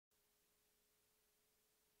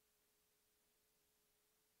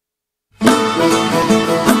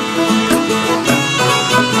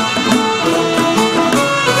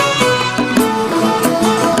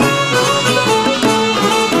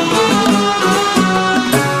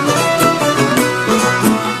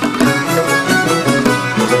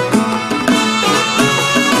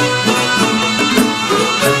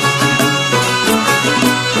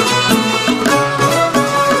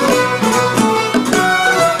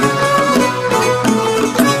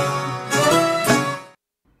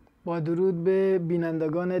با درود به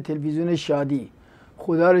بینندگان تلویزیون شادی،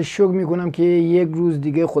 خدا رو شکر میکنم که یک روز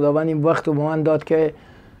دیگه خداوند این وقت رو به من داد که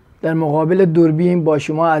در مقابل دوربین با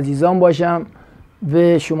شما عزیزان باشم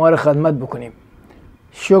و شما رو خدمت بکنیم.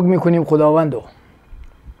 شکر میکنیم خداوندو.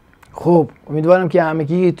 خب امیدوارم که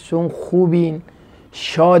همگیتون خوبین،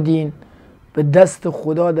 شادین، به دست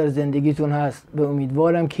خدا در زندگیتون هست و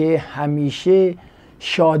امیدوارم که همیشه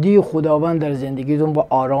شادی خداوند در زندگیتون و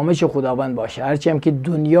آرامش خداوند باشه، هرچند که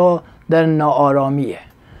دنیا در ناآرامیه.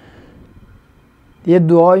 یه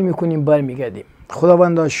دعایی میکنیم برمیگردیم.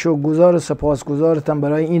 خداوند شکرگزار و سپاسگزارتم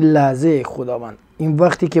برای این لحظه خداوند، این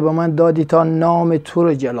وقتی که به من دادی تا نام تو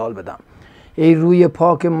رو جلال بدم. ای روی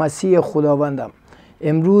پاک مسیح خداوندم،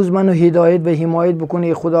 امروز منو هدایت و حمایت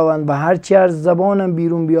بکنی خداوند و هر چی از زبانم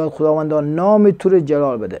بیرون بیاد خداوندا نام تو رو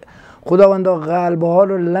جلال بده. خداوندا قلبها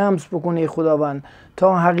رو لمس بکنی خداوند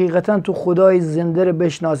تا حقیقتا تو خدای زنده رو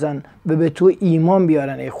بشناسن و به تو ایمان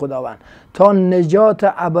بیارن ای خداوند، تا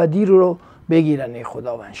نجات ابدی رو بگیرن ای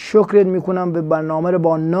خداوند. شکرت میکنم، به برنامه رو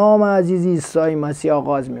با نام عزیز عیسی مسیح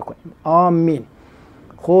آغاز میکنیم. آمین.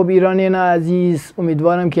 خب ایرانیان عزیز،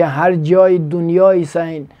 امیدوارم که هر جای دنیای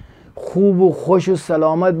سین خوب و خوش و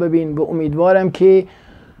سلامت ببین و امیدوارم که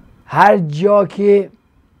هر جا که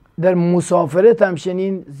در مسافرت هم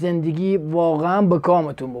شنین زندگی واقعا به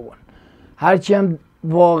کامتون ببون. هرچی هم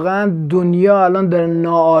واقعا دنیا الان در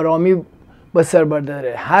ناآرامی به سر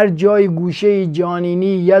برداره، هر جای گوشه جانینی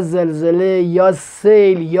یا زلزله یا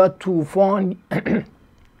سیل یا طوفان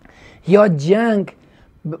یا جنگ،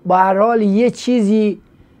 به هر حال یه چیزی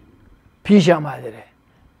پیش آمده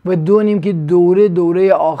و دونیم که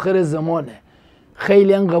دوره آخر زمانه.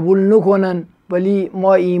 خیلی قبول نکنن ولی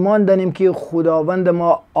ما ایمان داریم که خداوند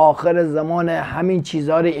ما آخر زمان همین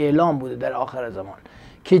چیزها رو اعلام بوده در آخر زمان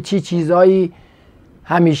که چی چیزهایی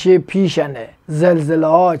همیشه پیشنه، زلزله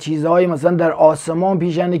ها، چیزهایی مثلا در آسمان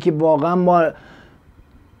پیشنه که واقعا ما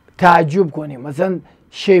تعجب کنیم. مثلا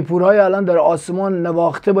شیپورهای الان در آسمان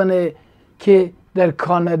نواخته بنه که در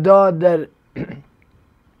کانادا،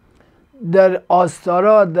 در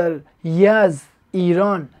آستارا، در یزد،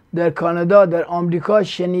 ایران، در کانادا، در آمریکا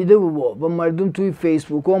شنیده بود و مردم توی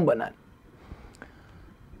فیسبوک هم بنن.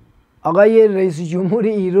 آقای رئیس جمهور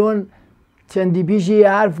ایران چندی پیش یه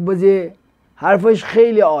حرف بزه، حرفش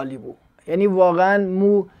خیلی عالی بود، یعنی واقعا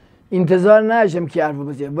مو انتظار نداشتم که حرف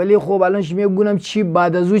بزه، ولی خب الان شما بگونم چی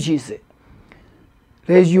بعد از او چیسه.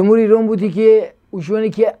 رئیس جمهور ایران بودی که اوشونه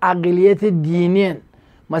که اقلیت دینین،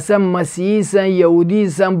 مثلا مسیحی سن، یهودی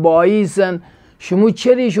سن، بایی سن، شما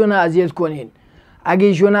چرا ایشون اذیت کنین؟ اگه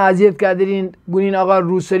ایشون اذیت کردین گونین آقا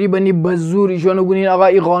روسری بنی بزور ایشونو گونین آقا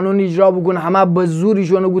این قانون اجرا بکن، همه بزور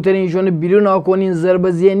ایشونو گوترین، ایشونو بیرون آکنین، ضرب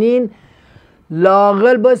زنین،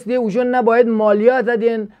 لاغل بس ده اوشون نباید مالیات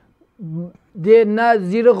دادین ده، نه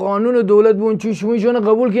زیر قانون دولت بون، چون شما ایشونو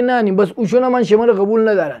قبول که ننین، بس اوشون من شما رو قبول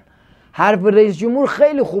ندارن. حرف رئیس جمهور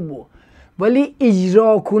خیلی خوب بود ولی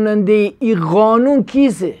اجرا کننده این قانون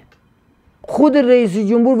کیسه؟ خود رئیس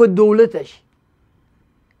جمهور و دولتش.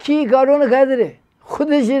 کی کارونه کرده؟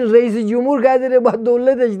 خودش رئیس جمهور کرده با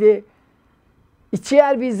دولتش ده. چه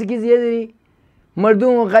حرفیست که زیاده داری؟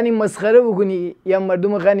 مردم خانی مسخره بکنی یا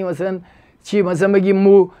مردم خانی مثلا چی، مثلا بگی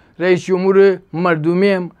مو رئیس جمهور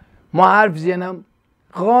مردمیم، ما حرف زنم.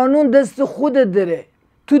 قانون دست خودت داره،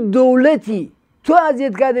 تو دولتی، تو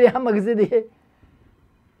اذیت کردی هم مگزه.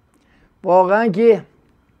 واقعا که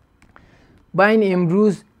باید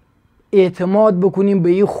امروز اعتماد بکنیم به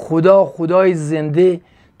این خدای زنده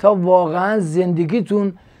تا واقعا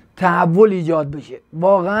زندگیتون تحول ایجاد بشه،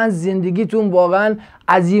 واقعا زندگیتون واقعا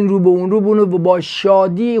از این رو به اون رو بونه و با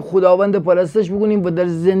شادی خداوند پرستش بکنیم و در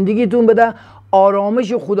زندگیتون بده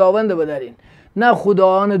آرامش خداوند بدارین. نه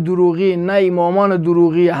خدایان دروغی، نه امامان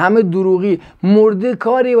دروغی، همه دروغی، مرده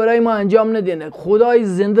کاری برای ما انجام ندینه، خدای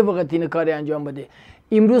زنده فقط این کاری انجام بده.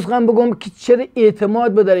 امروز خواهم بگم که چرا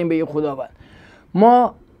اعتماد بداریم به این خداوند.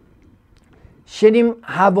 ما شنیم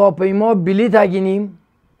هواپیما بلیط اگینیم،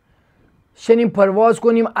 شنیم پرواز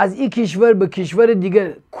کنیم از این کشور به کشور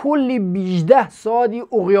دیگر، کلی 18 ساعت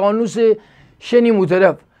اقیانوس شنیم اون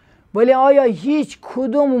طرف، ولی آیا هیچ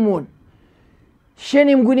کدوممون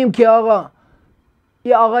شنیم گونیم که آقا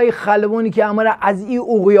این آقای خلبانی که امره از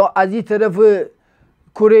این طرف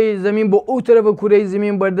کره زمین با او طرف کره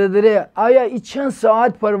زمین برده داره، آیا این چند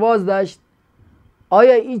ساعت پرواز داشت؟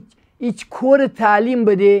 آیا ایچ کور تعلیم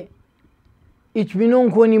بده؟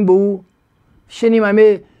 اطمینان کنیم به او، شنیم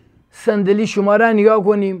همه صندلی شماره نگاه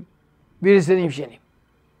کنیم برسنیم شنیم،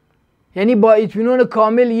 یعنی با اطمینان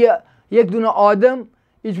کامل یک دونه آدم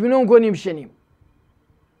اطمینان کنیم شنیم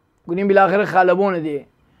گونیم بالاخره خلبانه ده.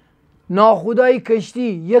 ناخدای کشتی،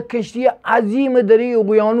 یک کشتی عظیم داره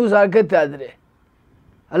اقیانوس حرکت داره،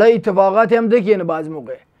 حالا اتفاقات هم دکینه بعض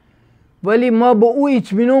موقع، ولی ما به او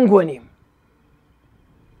اطمینان کنیم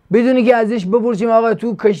بدونی که ازش بپرسیم آقا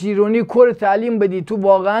تو کشتیرانی کور تعلیم بدی، تو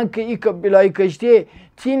واقعا که این بلای کشتی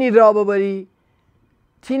تینی را ببری،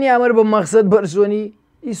 تینی امر به مقصد برسونی؟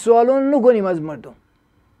 این سوالون نکنیم از مردم،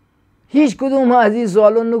 هیچ کدوم ما از این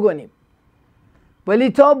سوالون نکنیم، ولی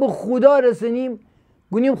تا به خدا رسنیم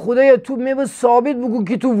گونیم خدایا تو میبه ثابت بکن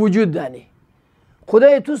که تو وجود دانی،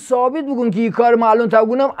 خدایا تو ثابت بکن که این کار ما الان تا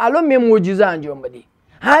گونم الان می معجزه انجام بدی،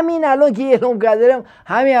 همین الان که اعلام کردم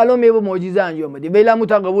همین الان می معجزه انجام بدی، ولی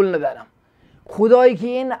تا قبول ندارم. خدایی که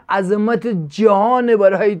این عظمت جهان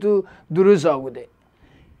برای تو درست آورده،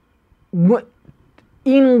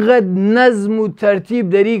 اینقدر نظم و ترتیب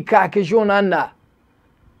داری کهکشون نه.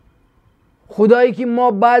 خدایی که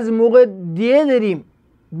ما بعض موقع دیه داریم،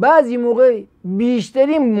 بعضی موقع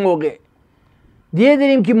بیشترین موقع دیه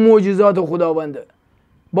داریم که معجزات خداونده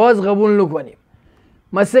باز قبول نکنیم.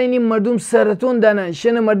 مثلا این مردم سرطان دارن،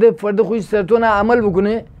 شن مرد فرد خوش سرطان عمل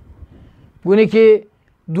بکنه بونه که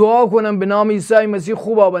دعا کنم به نام عیسی مسیح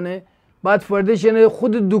خوب آبنه، بعد فرد شن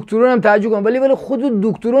خود دکتران هم تعجب کنن، ولی خود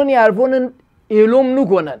دکتران این حرفان اعلام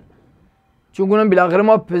نکنن، چون کنم بالاخره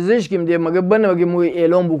ما پزشکیم دیگه، مگه بنه مگه ما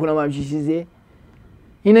اعلام بکنم همچین چیزی؟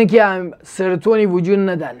 اینه که سرطانی وجود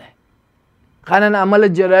نداره، خانن عمل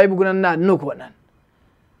جراحی بکنن نه نکنن.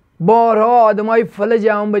 بارها آدمای فلج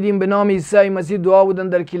هم بدیم به نام عیسی مسیح دعا بودن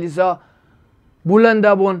در کلیسا،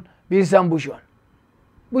 بلند بون بیرسن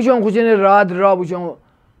بوشون خوشن راحت را بوشون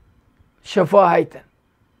شفا هایتن.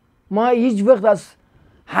 ما هیچ وقت از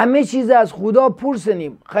همه چیز از خدا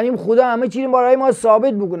پرسنیم، خانیم خدا همه چیز برای ما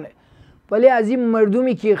ثابت بکنه، ولی از این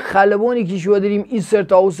مردمی که خلبانی که شو داریم این سر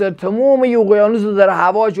تا او سر تمام اقیانوس رو در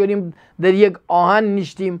هوا شدیم، در یک آهن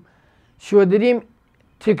نشتیم، شو داریم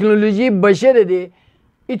تکنولوژی بشر ده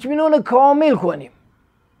اطمینان کامل کنیم،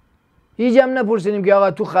 هیچ هم نپرسنیم که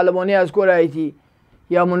آقا تو خلبانی از کور ایتی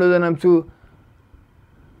یا منو دانم تو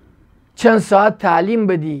چند ساعت تعلیم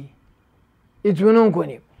بدی، اطمینان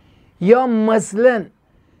کنیم. یا مثلا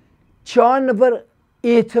 4 نفر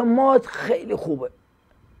اعتماد خیلی خوبه،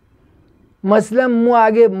 مثلا مو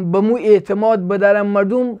اگه به مو اعتماد بدارم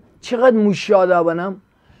مردم چقدر مشاده بنم،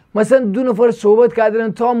 مثلا 2 نفر صحبت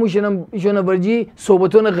کردن تا موشنم ایشون ورجی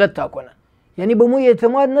صحبتون قطع کنن، یعنی به مو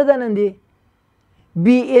اعتماد ندارن.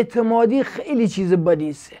 بی اعتمادی خیلی چیز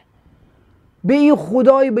بدیسه، به این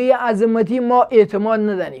خدای به این عظمتی ما اعتماد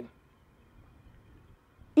نداریم،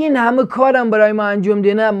 این همه کارم برای ما انجام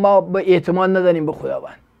دینه ما به اعتماد نداریم به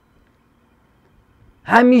خداوند،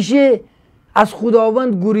 همیشه از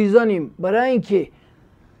خداوند گریزانیم برای اینکه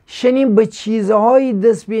شنیم به چیزهای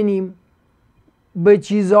دست بینیم، به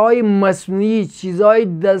چیزهای مصنوعی، چیزهای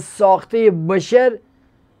دست ساخته بشر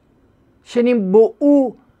شنیم به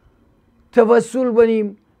او توسل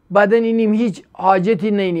بنیم، بعدن اینیم هیچ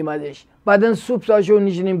حاجتی نینیم ازش، بعدن صبح تاشو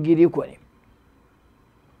نشینیم گریه کنیم،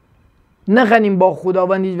 نخنیم با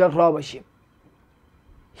خداوند هیچ وقت را باشیم.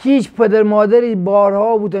 هیچ پدر مادری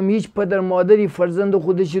بارها بودم، هیچ پدر مادری فرزند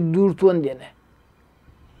خودش دور توندینه،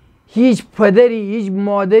 هیچ پدری هیچ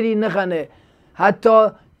مادری نخنه حتی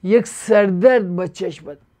یک سردرد بچهش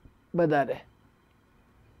بداره.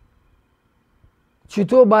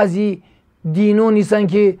 چطور بعضی دینو نیستن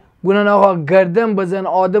که گونن آقا گردن بزن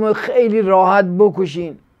آدم خیلی راحت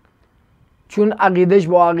بکشین، چون عقیدش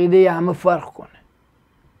با عقیده همه فرق کنه،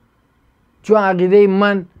 چون عقیده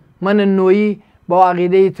من نوعی با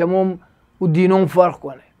عقیده تمام و دینون فرق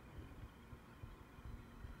کنه.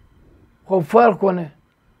 خب فرق کنه،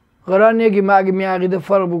 قرار نیه که ما اگه می عقیده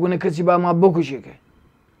فرق بکنه کسی با ما بکشه، که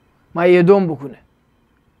ما یه دوم بکنه.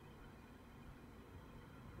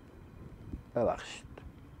 ببخشید.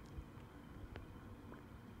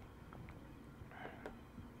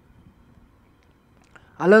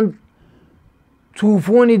 الان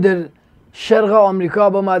طوفانی در شرق آمریکا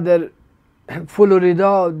با ما، در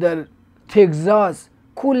فلوریدا، در تگزاس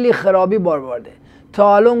کلی خرابی بار برده.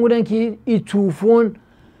 تا الان بودن که این طوفان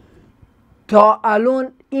تا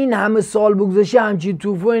الان این همه سال بگذشته همچین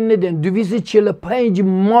طوفان ندن. 245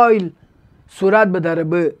 مایل سرعت بداره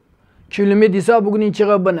به کیلومتر، حساب بکنین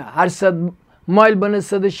چقدر بنه، هر 100 مایل بنه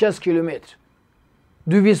 160 کیلومتر،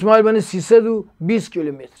 200 مایل بنه 320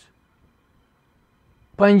 کیلومتر،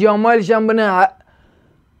 50 مایلش هم بنه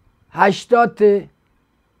 80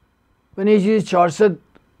 بنه چیزی 400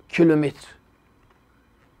 کیلومتر.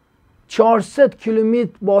 400 کیلومتر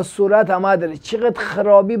با سرعت همه داره. چقدر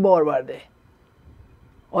خرابی بار برده.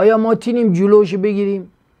 آیا ما تینیم جلوش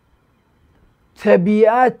بگیریم؟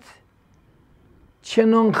 طبیعت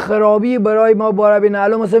چنان خرابی برای ما باره بینه.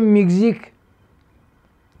 الان مثلا مکزیک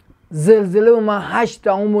زلزله و من 8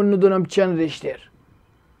 ندونم چند ریشتر.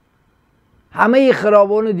 همه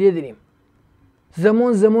خرابان رو دیدیم.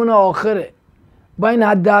 زمان آخره. باید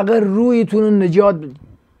حداقل رویتون رو نجات بدید.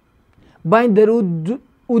 باید در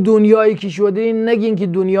او دنیایی که شده نگین که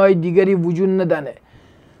دنیای دیگری وجود نداره.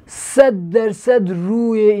 100%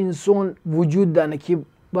 روی انسان وجود داره که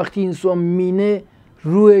وقتی انسان مینه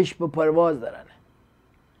رویش به پرواز دارن.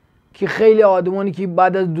 که خیلی آدمانی که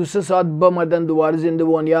بعد از 2-3 ساعت بمردن دوباره زنده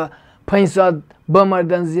بون یا 5 ساعت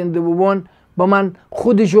بمردن زنده بون، با من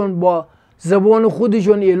خودشون با زبان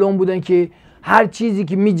خودشون اعلام بودن که هر چیزی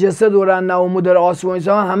که می جسد و رنه در آسمان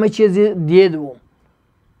همه چیز دید بوم.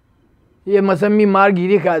 یه مثلا می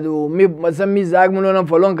مرگیری کرده و مثلا می زگمونم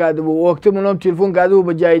فلان کرده و وقتمونم تلفن کرده و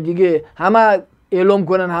به جای دیگه همه اعلام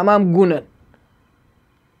کنن، همه هم گونن.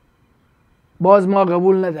 باز ما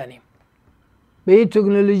قبول ندانیم. به این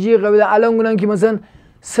تکنولوژی قبل الان گونن که مثلا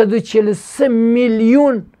 143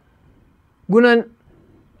 میلیون گونن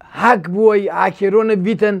هک بوی هکرون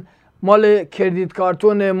بیتن مال کردیت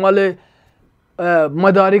کارتون، مال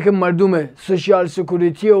مدارک مردم، سوشیال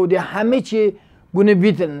سکوریتی و ده همه چی گونه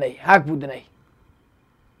بیتن نی هک بود نی.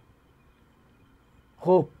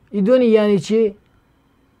 خب ایدونی یعنی چی؟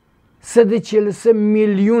 143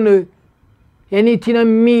 میلیون، یعنی تینا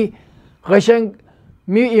می قشنگ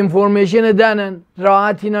می اینفورمیشن دانن،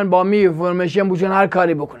 راحت تینن با می اینفورمیشن بوشن هر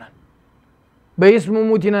کاری بکنن، به اسم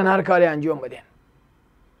مو تینن هر کاری انجام بدن.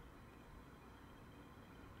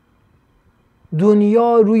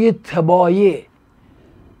 دنیا روی تباهی،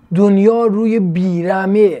 دنیا روی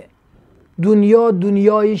بیرحمی،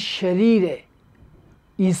 دنیای شریره.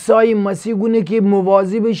 عیسی مسیح گونه که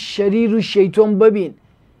مواظب شریر و شیطان ببین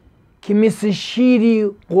که مثل شیری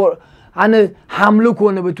حمله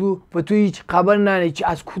کنه به تو هیچ خبر ننه چه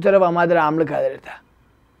از کو طرف آمده را حمله کرده تا.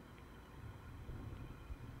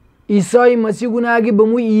 عیسی مسیح گونه اگه به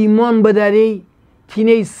مو ایمان بداری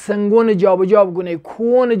تینه سنگون جابجا بکنه،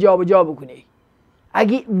 کون جابجا بکنه.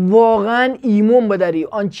 اگه واقعا ایمان بداری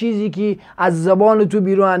آن چیزی که از زبان تو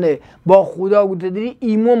بیرونه با خدا گفته داری،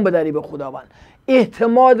 ایمان بداری به خداوند،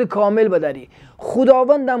 اعتماد کامل بداری.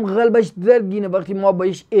 خداوند هم قلبش درگینه وقتی ما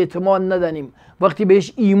بهش اعتماد ندانیم، وقتی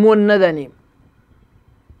بهش ایمان ندانیم.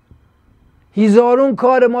 هزارون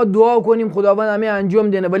کار ما دعا کنیم خداوند همه انجام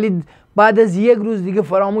دینه، ولی بعد از یک روز دیگه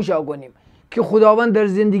فراموش کنیم که خداوند در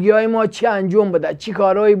زندگی های ما چه انجام بده، چه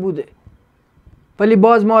کارهایی بوده، ولی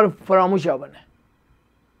باز ما رو فراموش کنه.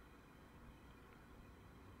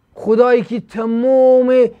 خدایی که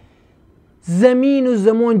تمام زمین و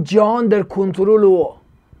زمان جهان در کنترل او،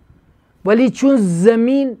 ولی چون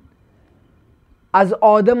زمین از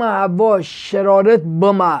آدم و حوا شرارت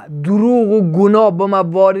بما، دروغ و گناه بما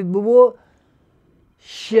وارد ببو،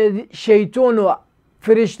 شیطان و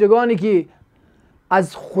فرشتگانی که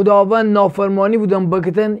از خداوند نافرمانی بودن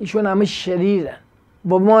بکتن، ایشون همه شریرن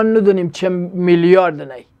و ما ندونیم چه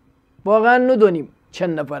میلیارد نی، واقعا ندونیم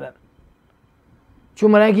چند نفرن.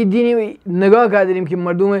 چون من که دینی نگاه کردیم که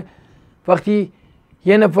مردم وقتی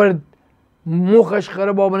یه نفر مخش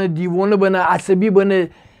خراب بنه، دیوانه بنه، عصبی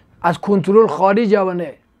بنه، از کنترل خارج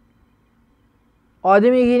بنه،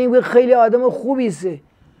 آدمی گیریم که خیلی آدم خوبی است.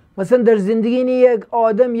 مثلا در زندگی یک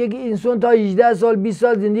آدم، یک انسان تا 18 سال 20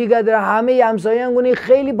 سال زندگی کرده، همه همسایه‌ان گونه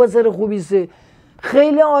خیلی پسر خوبی است،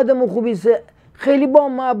 خیلی آدم خوبی است، خیلی با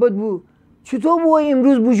محبت بود. چطور بو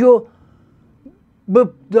امروز بوشو به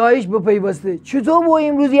داعش بپیوسته؟ چطور بو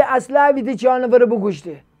امروز یه اسلحه بیده 4 نفر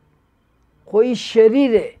بکشته؟ خب این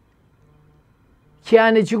شریره که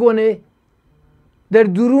یعنی چی کنه؟ در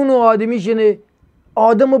درون و آدمیشنه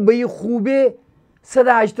آدم به خوبه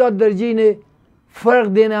 180 درجه اینه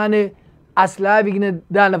فرق دینه، هنه اسلحه بگینه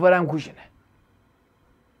 10 نفر هم کشنه.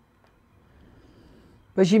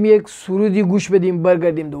 بشیم یک سرودی گوش بدیم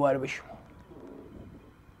برگردیم دوباره به شما.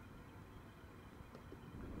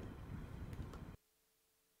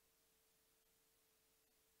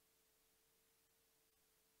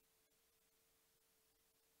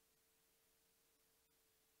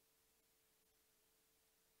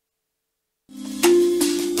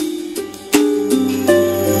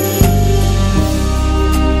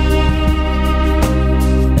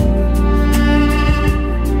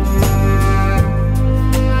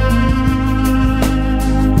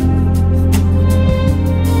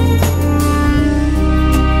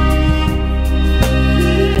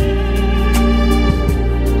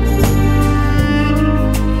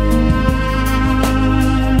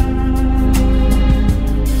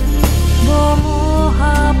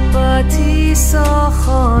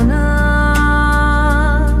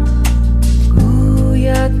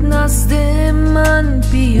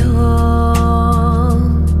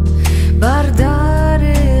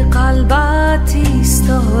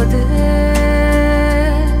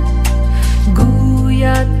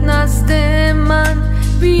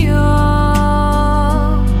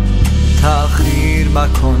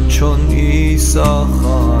 مکن چون عیسی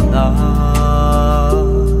خواند،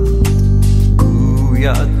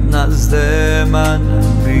 گوید نزد من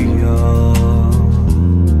بیا،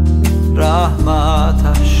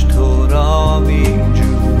 رحمتش تو را می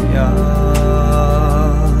جوید،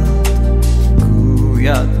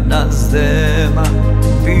 گوید نزد من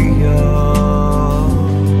بیا.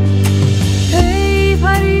 ای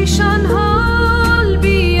پریشان حال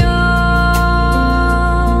بیا،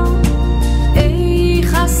 ای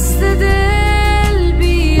خسته دل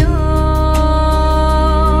بیا،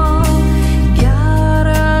 گر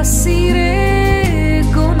اسیر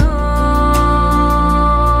گناه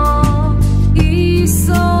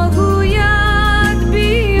عیسی گوید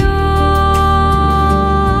بیا،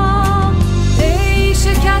 ای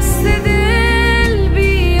شکسته دل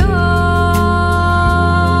بیا،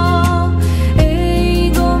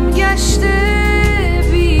 ای گم گشته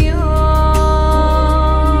بیا،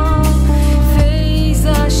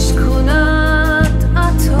 فیضش کند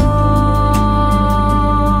عطا،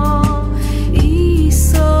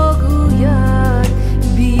 عیسی گوید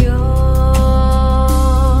بیا.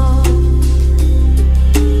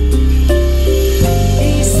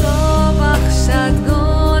 عیسی بخشد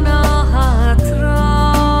گناهت را،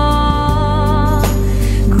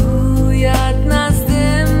 گوید نزد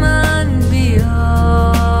من بیا،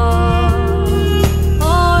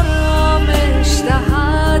 آرامش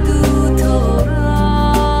دهد او تو را،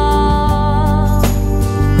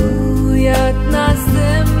 گوید نزد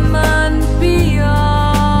من بیا.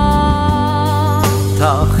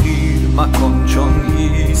 تأخیر مکن چون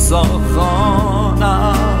عیسی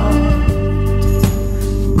خواند،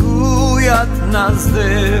 گوید نزد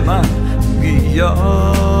من بیا،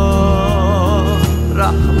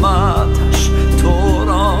 رحمتش تو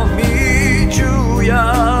را می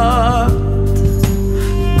جوید،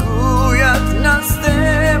 گوید نزد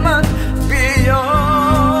من بیا.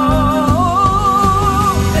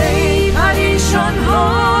 ای پریشان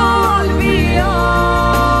حال بیا،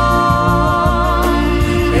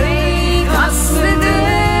 ای خسته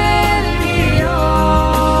دل بیا،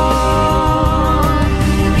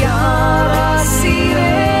 گر اسیر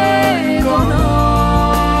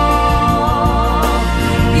گناه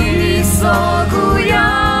عیسی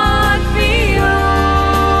گوید بیا،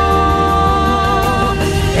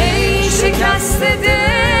 ای شکسته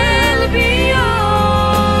دل بیا،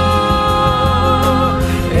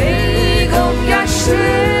 ای گم گشته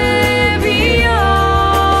بیا،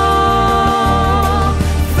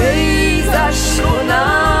 فیضش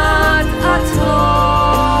کند عطا،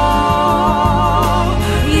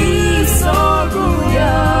 عیسی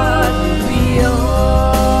گوید بیا.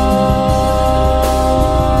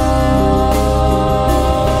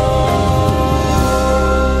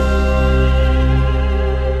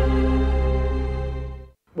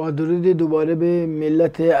 با درود دوباره به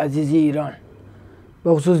ملت عزیز ایران،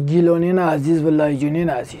 به خصوص گیلانیان عزیز و لایجانیان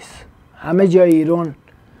عزیز. همه جای ایران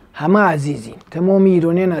همه عزیزین، تمام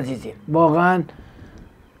ایرانیان عزیزین. واقعا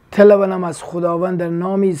طلبم از خداوند در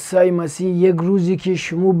نام عیسی مسیح یک روزی که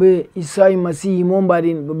شما به عیسی مسیح ایمان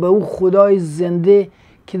برین و به او خدای زنده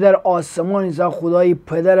که در آسمان است، خدای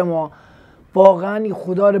پدر ما، واقعا این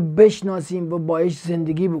خدا رو بشناسیم و باش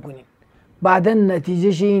زندگی بکنیم. بعدا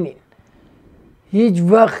نتیجهش اینه، هیچ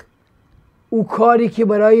وقت او کاری که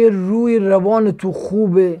برای روی روان تو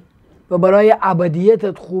خوبه و برای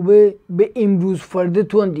ابدیتت خوبه به امروز فرده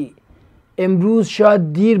توندی. امروز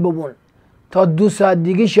شاید دیر ببون، تا 2 ساعت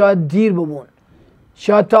دیگه شاید دیر ببون،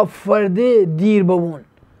 شاید تا فرده دیر ببون.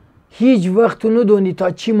 هیچ وقت تو ندونی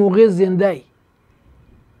تا چی موقع زنده ای.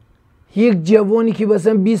 یک جوانی که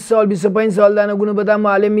مثلا 20 سال 25 سال دنگونه بدم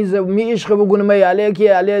حالا می عشق بگونه حالا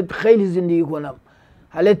که حالا خیلی زندگی کنم،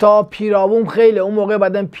 حالا تا پیرابم خیلی اون موقع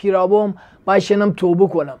بعدم پیرابم باشنم توبه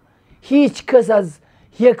کنم. هیچ کس از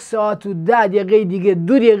 1 ساعت و 10 دقیقه دیگه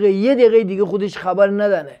 2 دقیقه 1 دقیقه دیگه خودش خبر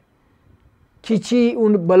ندانه که چی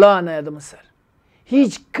اون بلا نیادم سر.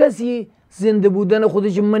 هیچ کسی زنده بودن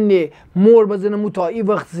خودش منه مور بزنه متا این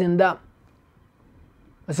وقت زندم،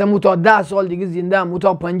 مثلا متا 10 سال دیگه زندم،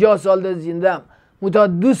 متا 50 سال دیگه زندم، متا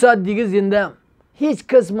 2 ساعت دیگه زندم. هیچ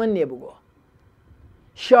کس من نبگو.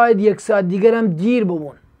 شاید 1 ساعت دیگر هم دیر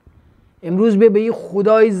بمون. امروز به این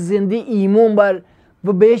خدای زنده ایمان بر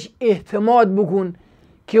و بهش اعتماد بکن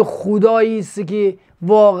که خدایی است که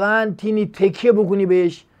واقعا تینی تکیه بکنی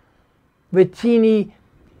بهش و تینی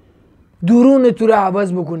درون تو رو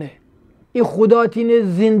عوض بکنه. این خدا تینی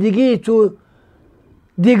زندگی تو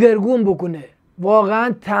دیگرگون بکنه،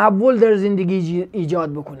 واقعا تحول در زندگی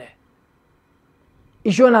ایجاد بکنه.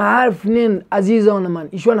 ایشون حرف نین عزیزان من،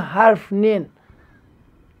 ایشون حرف نین،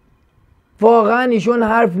 واقعا ایشون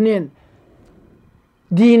حرف نین.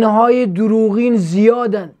 دینهای دروغین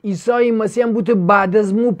زیادن. عیسی مسیح هم بوده بعد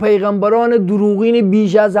از مو پیغمبران دروغین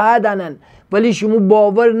بیش از حدن، ولی شما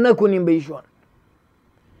باور نکنیم به ایشون.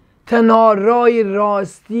 تنها راه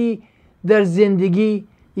راستی در زندگی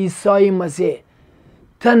عیسی مسیح،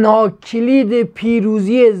 تنها کلید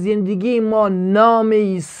پیروزی زندگی ما نام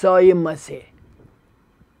عیسی مسیح.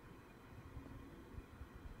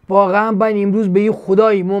 واقعا باید امروز به این خدا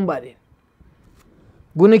ایمان برین.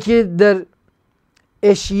 گونه که در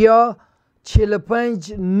اشعیا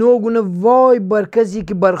 45 9 گونه وای بر کسی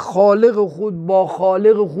که بر خالق خود با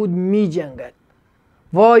خالق خود می جنگد.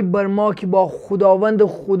 وای بر ما که با خداوند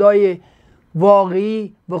خدای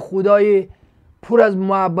واقعی و خدای پر از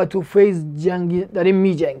محبت و فیض داریم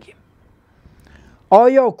می جنگیم.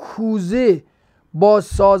 آیا کوزه با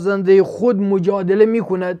سازنده خود مجادله می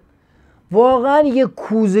کند؟ واقعا یک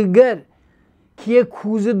کوزه‌گر که یک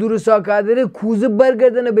کوزه درست کرده، کوزه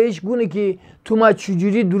برگردنه بهش گونه که تو ما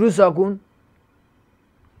چجوری درست کن؟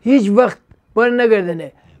 هیچ وقت بر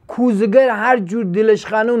نگردنه. کوزه‌گر هر جور دلش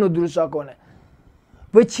خانه اونو درست کنه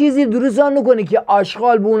و چیزی درست نکنه که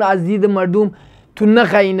آشغال به اون از دید مردم تو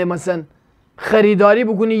نخواهینه، مثلا خریداری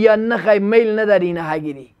بکنی یا نخوای، میل نداری اینه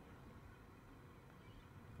هگیری.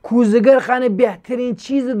 کوزه‌گر خانه بهترین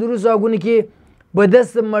چیز درست کنه که به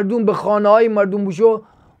دست مردم، به خانه های مردم بشو.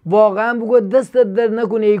 واقعا بگو دست در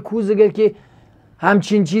نکنه ای کوزه‌گر که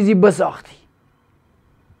همچین چیزی بساختی.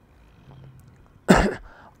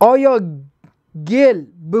 آیا گل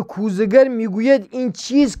به کوزه‌گر میگوید این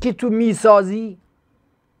چیز که تو میسازی؟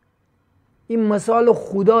 این مثال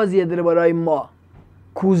خدا زیاده برای ما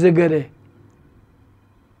کوزه‌گره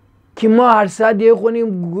که ما هر ساعت یه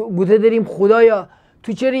خونیم گوته داریم خدایا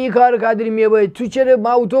تو چرا این کار کردی میباید، تو چرا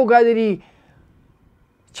ما تو کردی،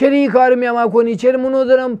 چرا این کار میام کنی، چرا منو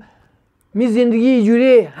دارم می زندگی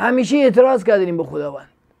اینجوری. همیشه اعتراض کردیم به خداوند،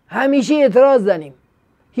 همیشه اعتراض داریم.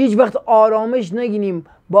 هیچ وقت آرامش نگیریم،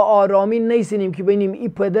 با آرامی نیستیم که ببینیم این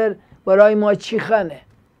پدر برای ما چی خنه.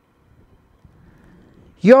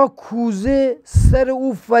 یا کوزه سر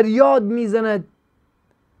او فریاد میزند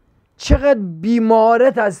چقدر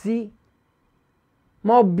بیمارت هستی.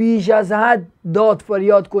 ما بیش از حد داد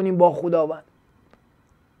فریاد کنیم با خداوند.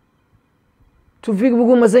 تو فکر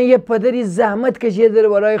بکن مثلا یه پدری زحمت کشیده داره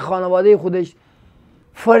برای خانواده خودش،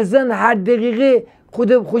 فرزند هر دقیقه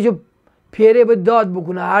خودش پیره به داد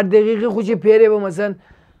بکنه، هر دقیقه خودش پیره به مثلا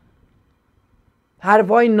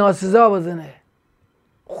حرفای ناسزا بزنه.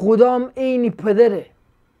 خدا هم اینی پدره.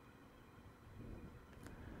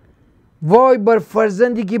 وای بر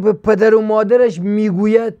فرزندی که به پدر و مادرش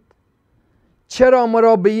میگوید چرا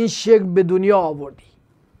مرا به این شکل به دنیا آوردی.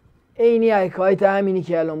 اینی حکایت همینی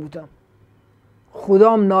که الان بودم.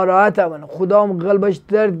 خدام ناراحت اونه، خدام قلبش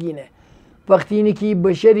دردگینه وقتی اینی که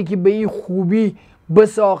بشری که به این خوبی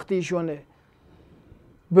بساختی شونه،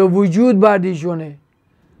 به وجود بردی شونه،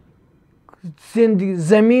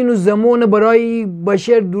 زمین و زمان برای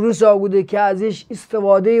بشر درست آگوده که ازش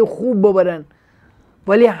استفاده خوب ببرن،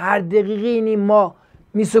 ولی هر دقیقه اینی ما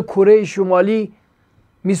مثل کره شمالی،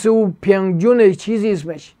 مثل او پینگجون چیزی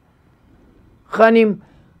اسمش خانیم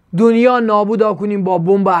دنیا نابودا کنیم با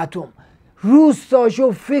بمب اتم.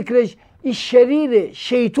 روستاشو فکرش این شریره،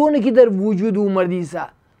 شیطونه که در وجود او مردیسه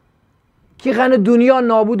که خانه دنیا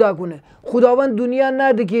نابودا کنه. خداوند دنیا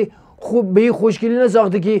نرده که خوب به این خوشگلی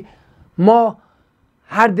نساخته که ما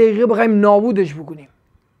هر دقیقه بخوایم نابودش بکنیم،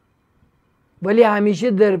 ولی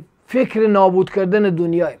همیشه در فکر نابود کردن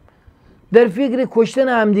دنیاییم، در فکر کشتن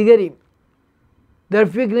همدیگریم، در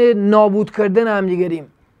فکر نابود کردن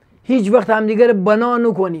همدیگریم. هیچ وقت همدیگر بنا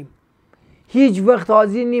نکنیم، هیچ وقت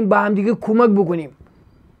حاضر نیم به همدیگه کمک بکنیم،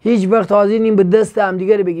 هیچ وقت حاضر نیم به دست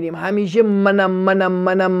همدیگر بگیریم. همیشه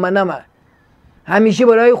منم، همیشه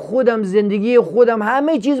برای خودم، زندگی خودم،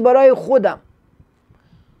 همه چیز برای خودم.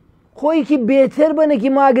 خویی که بهتر بنه که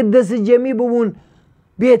ما اگه دست جمعی ببون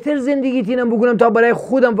بهتر زندگی تینم بکنم تا برای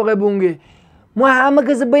خودم فقط بونگه. ما همه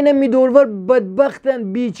کسی بینم میدورور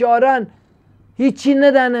بدبختن، بیچارن، هیچی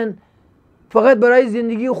ندانن، فقط برای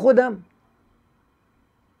زندگی خودم.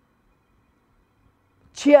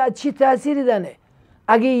 چی تأثیری دانه؟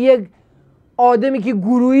 اگه یک آدمی که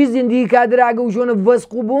گروهی زندگی کرده اگه اوشون وسق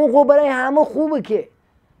بون، خب برای همه خوبه که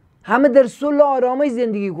همه در صلح و آرامش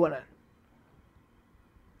زندگی کنن.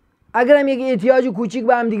 اگر هم یک احتیاج کوچیک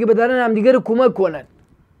به هم دیگه بدارن، هم دیگه رو کمک کنن.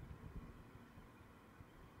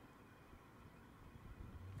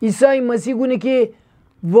 عیسی مسیح گونه که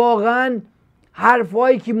واقعا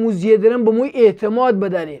حرفایی که موزیه دارن به مو اعتماد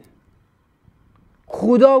بدارین.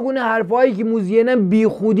 خدا گونه حرفایی که موزیه نم بی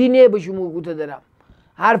خودی نه به شما گوته دارم.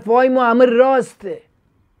 حرفای ما همه راسته.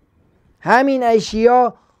 همین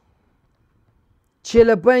اشعیا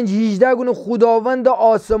 45 18 گونه خداوند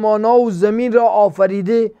آسمان ها و زمین را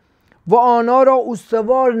آفریده و آنها را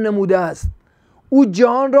استوار نموده است. او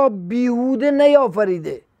جهان را بیهوده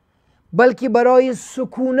نیافریده، بلکه برای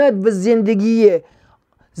سکونت و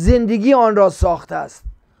زندگی آن را ساخته است.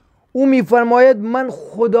 او می‌فرماید من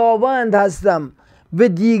خداوند هستم و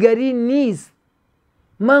دیگری نیست.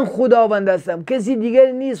 من خداوند هستم، کسی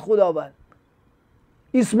دیگری نیست خداوند.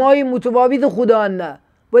 اسمای متفاوت خدا نه،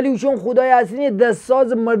 ولی چون خدای اصلی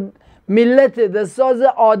دستساز ملت، دستساز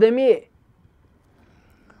آدمی.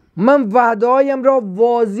 من وعده‌هایم را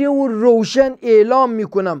واضح و روشن اعلام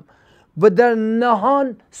میکنم و در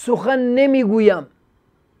نهان سخن نمیگویم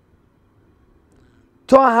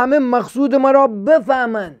تا همه مقصود مرا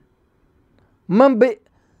بفهمند. من به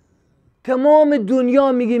تمام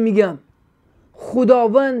دنیا میگم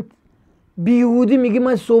خداوند بیهودی میگه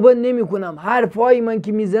من صحبت نمی کنم. حرفای من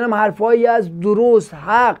که میزنم حرفایی از درست،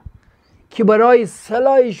 حق، که برای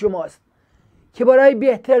صلاح شماست، که برای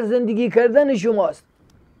بهتر زندگی کردن شماست.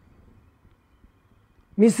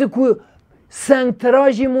 مثل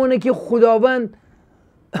سنگتراژی مونه که خداوند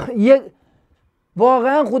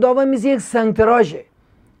واقعا خداوند مثل یک سنگتراژه.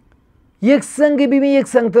 یک سنگ ببین، یک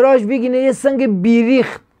سنگتراژ بگینه، یک سنگ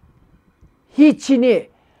بیریخت هیچی نه،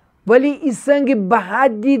 ولی این سنگ به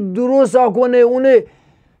حدی درست کنه، اونه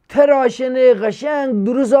تراشنه قشنگ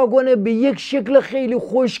درست کنه به یک شکل خیلی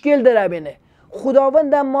خوشگل در بینه.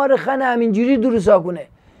 خداوند هم ما رو خانه همینجوری درست کنه.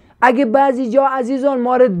 اگه بعضی جا عزیزان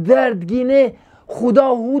ما رو دردگینه، خدا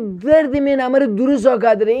هو درد من همه رو درست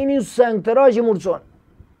کرده. این سنگ تراش مرسون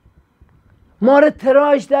ما رو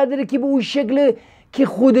تراش داره که به اون شکل که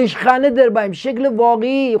خودش خانه در بایم، شکل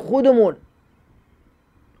واقعی خودمون.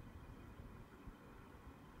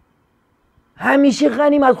 همیشه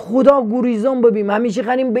خانیم از خدا گریزان ببینیم، همیشه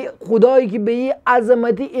خانیم به خدایی که به این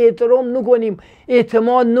عظمتی احترام نکنیم،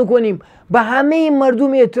 اعتماد نکنیم، به همه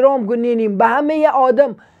مردم احترام کنیم، به همه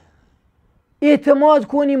آدم اعتماد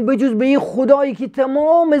کنیم بجز به این خدایی که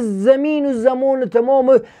تمام زمین و زمان و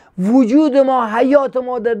تمام وجود ما، حیات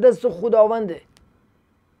ما در دست خداونده.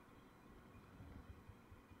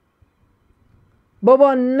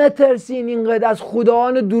 بابا نترسین، اینقدر از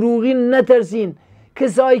خدایان دروغی نترسین.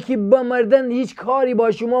 کسایی که بمردن هیچ کاری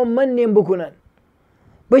با شما من نمی بکنن.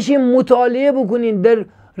 بشین مطالعه بکنین، در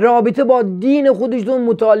رابطه با دین خودشون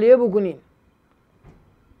مطالعه بکنین.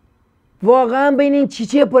 واقعا ببینین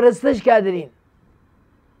چی پرستش کردین.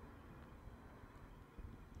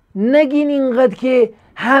 نگین اینقدر که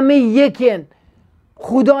همه یکن،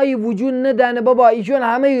 خدایی وجود ندانه. بابا ایشون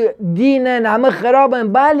همه دینن، همه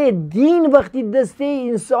خرابن. بله، دین وقتی دسته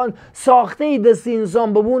انسان ساخته دست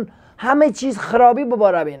انسان ببون، همه چیز خرابی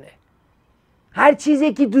بباره بینه. هر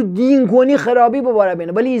چیزی که تو دین کنی خرابی بباره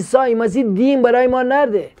بینه. ولی عیسی مسیح دین برای ما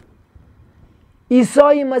نرده.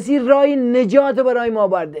 عیسی مسیح راه نجات برای ما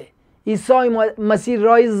برده. عیسی مسیح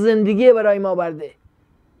راه زندگی برای ما برده.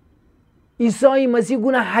 عیسی مسیح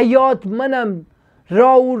گونه حیات منم،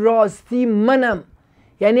 راه و راستی منم.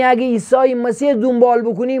 یعنی اگه عیسی مسیح دنبال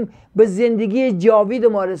بکنیم به زندگی جاوید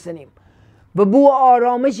ما رسنیم و بو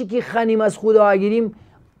آرامشی که خنیم از خدا گیریم،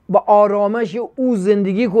 با آرامش او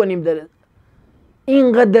زندگی کنیم. در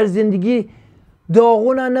اینقدر در زندگی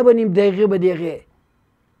داغون نبنیم دقیقه به دقیقه.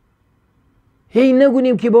 هی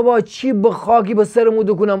نگونیم که بابا چی به خاکی به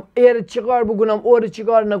سرمو کنم، ایر چیکار بکنم، اور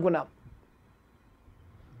چیکار نکنم.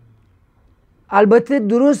 البته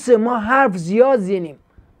درسته ما حرف زیاد زنیم،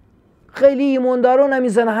 خیلی ایمانداران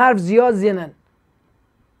همیزن حرف زیاد زنن،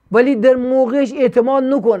 ولی در موقعش اعتماد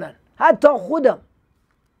نکنن. حتی خودم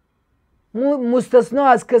مستثنا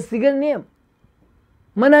از کس دیگر نیم.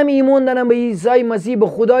 من هم ایمان دارم به عیسی مسیح، به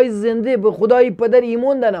خدای زنده، به خدای پدر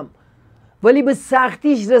ایمان دارم، ولی به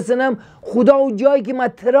سختیش رسنم خدا و جایی که من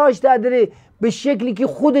تراش داره به شکلی که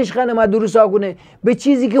خودش خانه ما درست کنه، به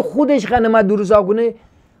چیزی که خودش خانه ما درست کنه،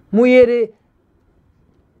 مویره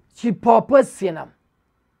چی پاپس سینم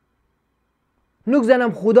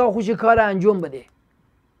نگذنم خدا خوش کار انجام بده.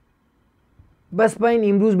 بس باین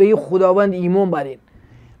امروز به این خداوند ایمان برین،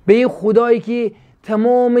 به این خدایی که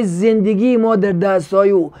تمام زندگی ما در دستای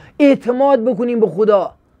او، اعتماد بکنیم به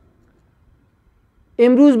خدا.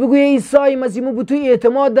 امروز بگوی عیسی مسیح من به تو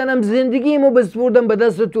اعتماد دارم، زندگی ما بسپردم به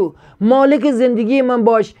دست تو، مالک زندگی من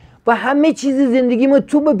باش و همه چیز زندگی ما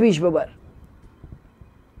تو به پیش ببر.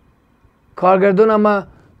 کارگردان اما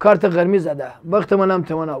کارت قرمز زده، وقت منم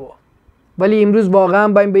تمام نبود، ولی امروز واقعا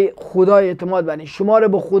باید به خدا اعتماد برین. شما رو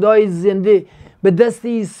به خدای زنده به دست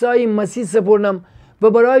عیسی مسیح سپردم و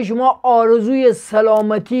برای شما آرزوی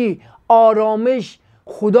سلامتی، آرامش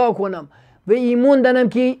خدا کنم و ایمان دارم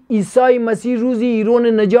که عیسی مسیح روزی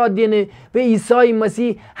ایران نجات دینه و عیسی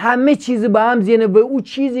مسیح همه چیز به هم زینه و او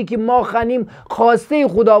چیزی که ما خانیم خواسته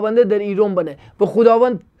خداونده در ایران بنه و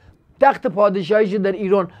خداوند تخت پادشاهیش در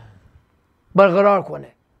ایران برقرار کنه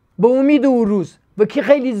به امید او روز و که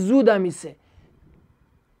خیلی زود همیشه.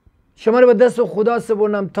 شما رو به دست خدا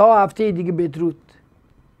سپردم تا هفته دیگه. بدرود.